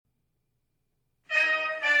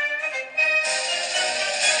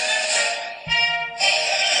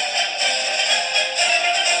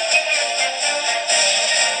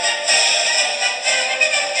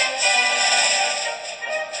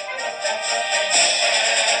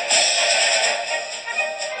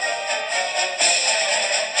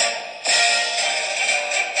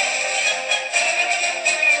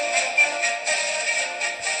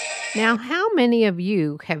Now, how many of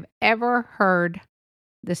you have ever heard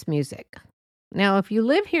this music? Now, if you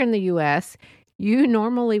live here in the US, you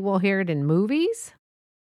normally will hear it in movies,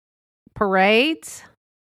 parades,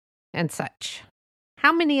 and such.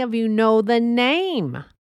 How many of you know the name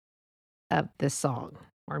of this song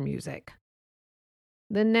or music?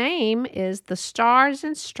 The name is The Stars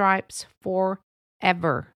and Stripes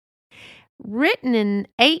Forever, written in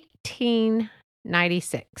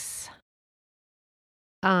 1896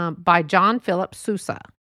 by John Philip Sousa.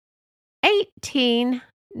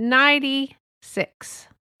 1896.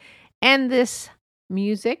 And this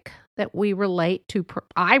music that we relate to,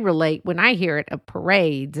 I relate when I hear it of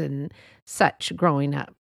parades and such growing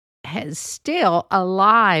up, is still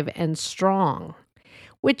alive and strong,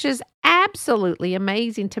 which is absolutely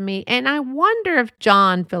amazing to me. And I wonder if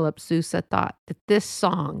John Philip Sousa thought that this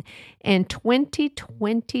song in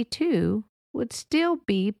 2022 would still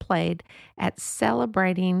be played at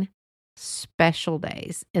celebrating special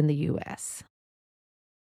days in the U.S.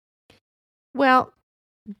 Well,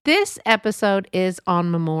 this episode is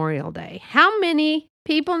on Memorial Day. How many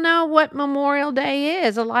people know what Memorial Day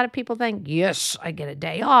is? A lot of people think, yes, I get a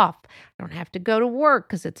day off. I don't have to go to work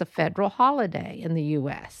because it's a federal holiday in the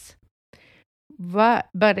U.S. But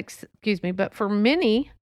for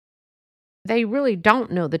many, they really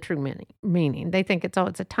don't know the true meaning. They think it's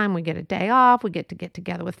a time we get a day off. We get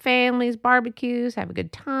together with families, barbecues, have a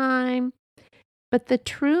good time. But the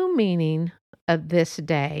true meaning of this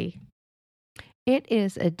day, it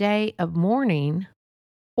is a day of mourning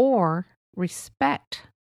or respect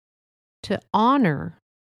to honor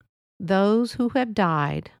those who have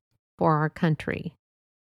died for our country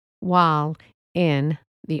while in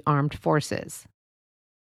the armed forces.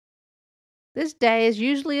 This day is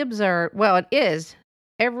usually observed, it is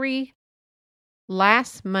every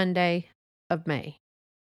last Monday of May.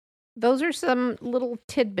 Those are some little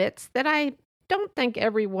tidbits that I don't think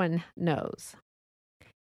everyone knows.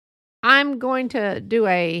 I'm going to do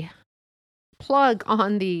a plug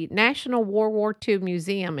on the National World War II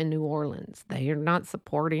Museum in New Orleans. They are not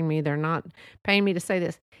supporting me. They're not paying me to say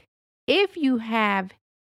this. If you have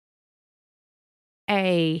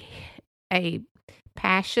a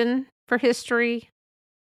passion for history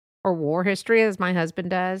or war history, as my husband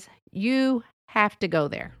does, you have to go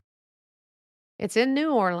there. It's in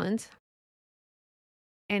New Orleans,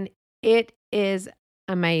 and it is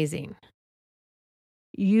amazing.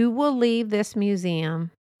 You will leave this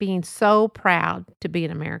museum being so proud to be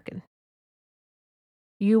an American.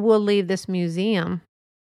 You will leave this museum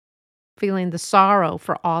feeling the sorrow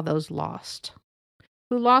for all those lost,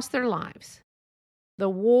 who lost their lives. The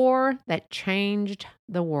war that changed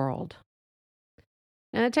the world.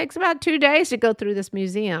 And it takes about 2 days to go through this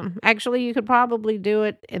museum. Actually, you could probably do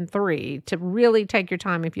it in 3 to really take your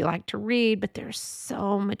time if you like to read, but there's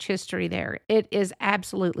so much history there. It is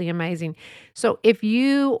absolutely amazing. So if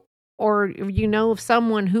you know of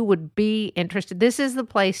someone who would be interested, this is the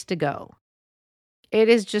place to go. It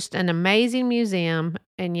is just an amazing museum.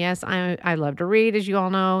 And yes, I love to read, as you all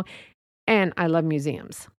know, and I love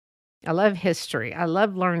museums. I love history. I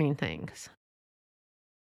love learning things.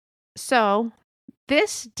 So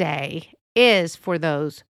this day is for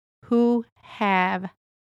those who have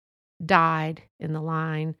died in the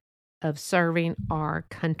line of serving our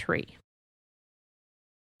country.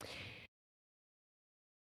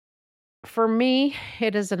 For me,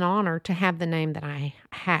 it is an honor to have the name that I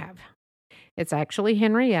have. It's actually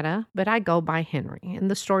Henrietta, but I go by Henry. And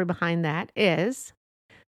the story behind that is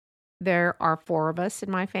there are 4 of us in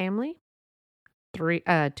my family, 2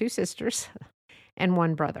 sisters and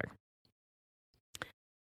 1 brother.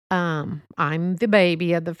 I'm the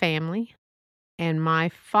baby of the family, and my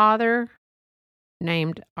father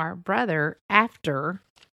named our brother after,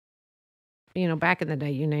 back in the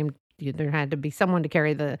day, there had to be someone to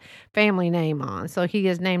carry the family name on. So he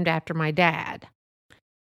is named after my dad.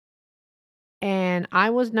 And I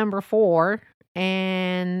was number 4,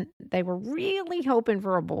 and they were really hoping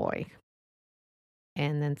for a boy.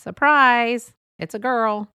 And then surprise, it's a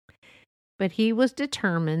girl. But he was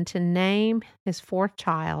determined to name his 4th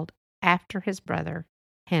child after his brother,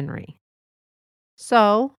 Henry.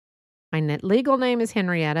 So, my legal name is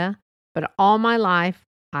Henrietta, but all my life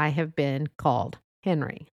I have been called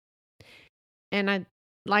Henry. And I'd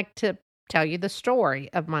like to tell you the story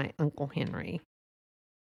of my Uncle Henry.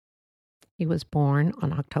 He was born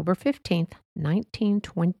on October 15th,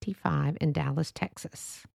 1925 in Dallas,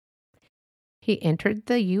 Texas. He entered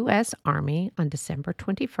the U.S. Army on December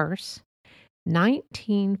 21st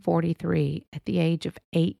 1943 at the age of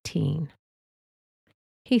 18.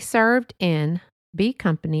 He served in B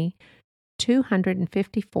Company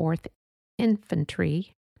 254th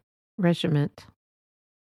Infantry Regiment,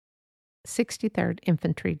 63rd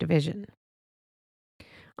Infantry Division.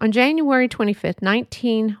 On January 25th,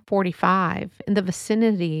 1945, in the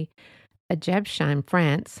vicinity of Jebsheim,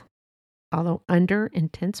 France, although under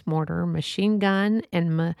intense mortar, machine gun,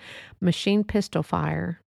 and machine pistol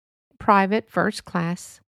fire, Private First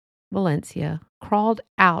Class Valencia crawled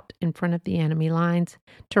out in front of the enemy lines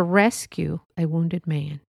to rescue a wounded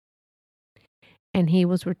man. And he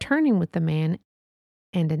was returning with the man,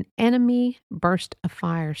 and an enemy burst of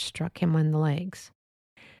fire struck him in the legs.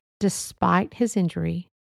 Despite his injury,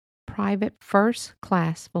 Private First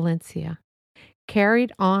Class Valencia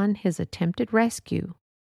carried on his attempted rescue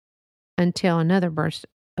until another burst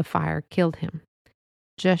of fire killed him,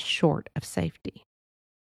 just short of safety.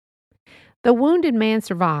 The wounded man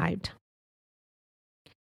survived,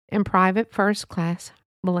 and Private First Class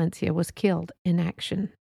Valencia was killed in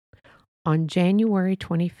action on January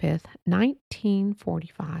 25th,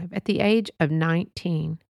 1945, at the age of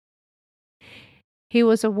 19. He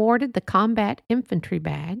was awarded the Combat Infantry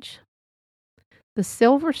Badge, the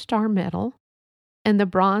Silver Star Medal, and the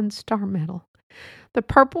Bronze Star Medal, the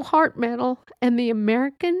Purple Heart Medal, and the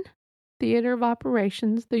American Theater of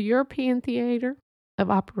Operations, the European Theater of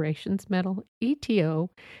Operations Medal, ETO,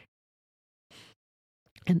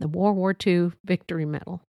 and the World War II Victory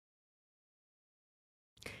Medal.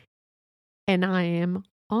 And I am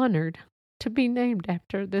honored to be named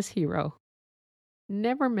after this hero.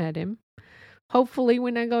 Never met him. Hopefully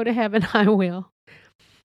when I go to heaven, I will.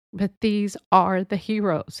 But these are the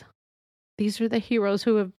heroes. These are the heroes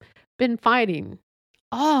who have been fighting.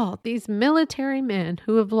 All these military men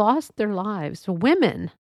who have lost their lives,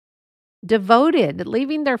 women, devoted,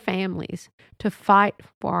 leaving their families to fight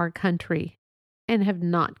for our country and have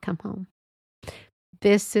not come home.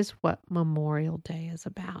 This is what Memorial Day is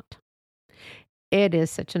about. It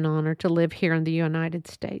is such an honor to live here in the United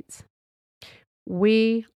States.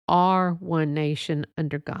 We are one nation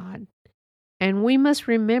under God, and we must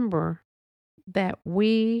remember that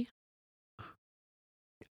we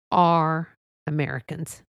are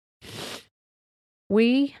Americans.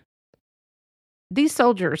 These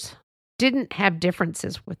soldiers didn't have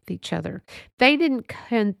differences with each other. They didn't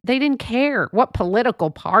care what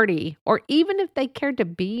political party, or even if they cared to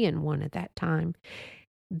be in one at that time.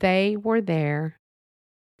 They were there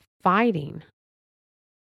fighting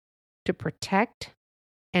to protect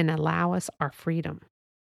and allow us our freedom.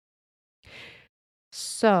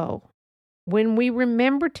 So, when we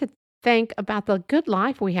remember to think about the good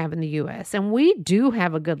life we have in the U.S., and we do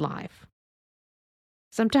have a good life.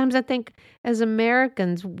 Sometimes I think as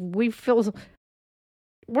Americans, we feel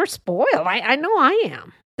we're spoiled. I know I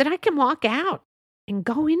am. That I can walk out and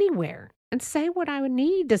go anywhere and say what I would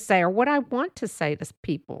need to say or what I want to say to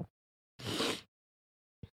people.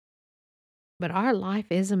 But our life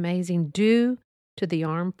is amazing due to the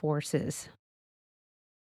armed forces.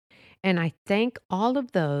 And I thank all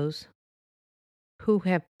of those who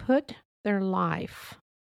have put their life,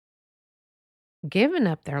 given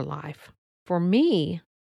up their life for me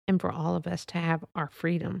and for all of us to have our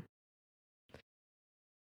freedom.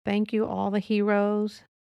 Thank you, all the heroes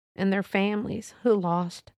and their families who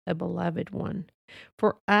lost a beloved one,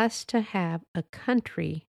 for us to have a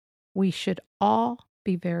country we should all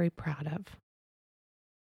be very proud of.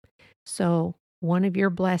 So, one of your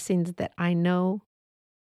blessings that I know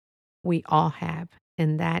we all have,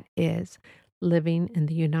 and that is living in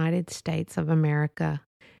the United States of America,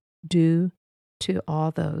 due to all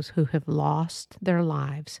those who have lost their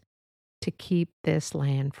lives to keep this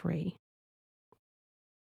land free.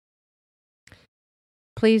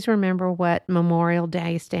 Please remember what Memorial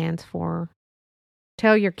Day stands for.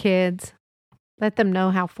 Tell your kids. Let them know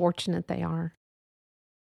how fortunate they are.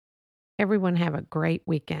 Everyone have a great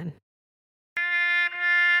weekend.